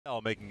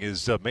Making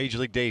his major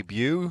league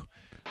debut.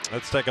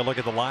 Let's take a look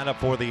at the lineup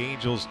for the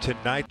Angels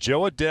tonight.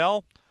 Jo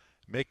Adell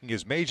making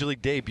his major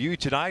league debut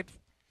tonight.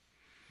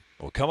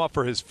 Will come up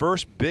for his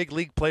first big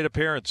league plate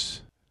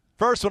appearance.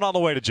 First one on the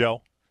way to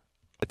Joe.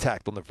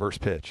 Attacked on the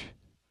first pitch.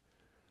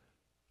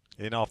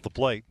 In off the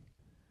plate.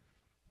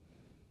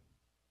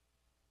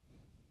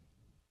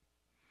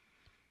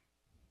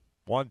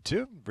 One,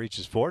 two,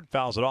 reaches forward,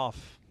 fouls it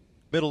off.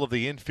 Middle of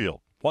the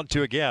infield.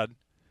 1-2 again.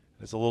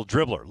 It's a little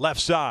dribbler. Left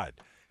side.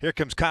 Here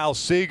comes Kyle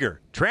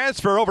Seager.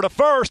 Transfer over to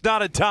first,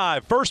 not in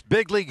time. First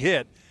big league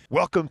hit.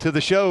 Welcome to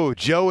the show,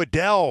 Jo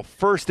Adell.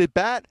 First at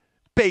bat,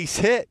 base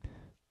hit.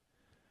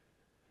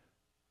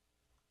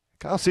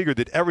 Kyle Seager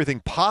did everything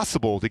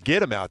possible to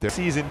get him out there.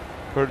 Season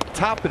for the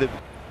top of the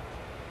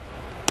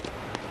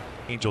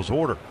Angels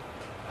order.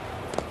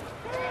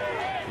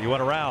 He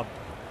went around.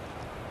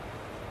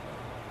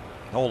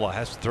 Nola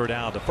has to throw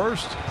down to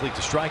first. Complete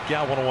the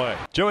strikeout, one away.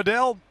 Jo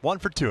Adell, 1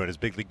 for 2 in his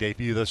big league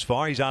debut thus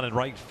far. He's on in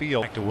right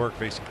field. Back to work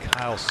facing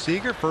Kyle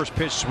Seager. First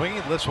pitch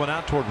swinging, lifts one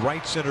out toward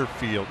right center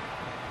field.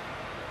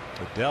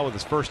 Adell with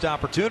his first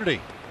opportunity.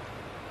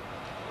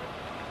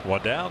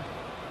 One down.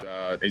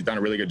 He's done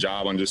a really good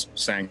job on just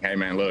saying, hey,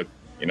 man, look,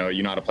 you know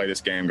how to play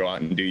this game. Go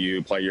out and do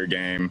you, play your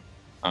game,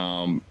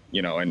 and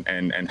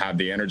have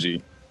the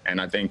energy. And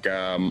I think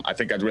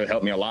that's really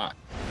helped me a lot.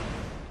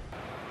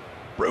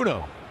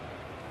 Bruno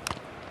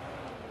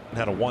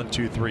had a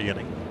 1-2-3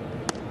 inning.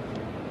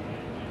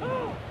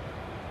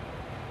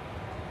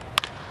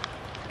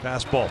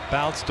 Fastball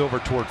bounced over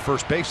toward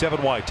first base.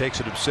 Evan White takes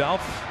it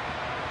himself.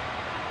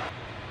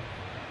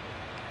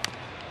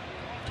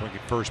 Swinging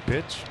first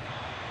pitch.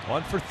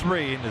 1 for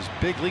 3 in his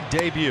big league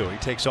debut. He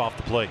takes off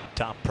the plate.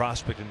 Top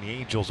prospect in the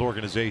Angels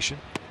organization.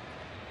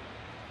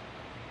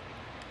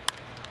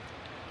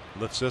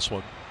 Lifts this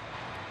one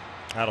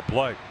out of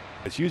play.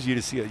 It's usually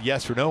to see a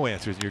yes or no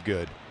answer and you're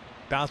good.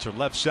 Bouncer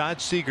left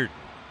side. Seager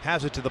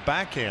has it to the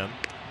backhand.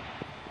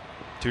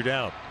 2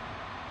 down.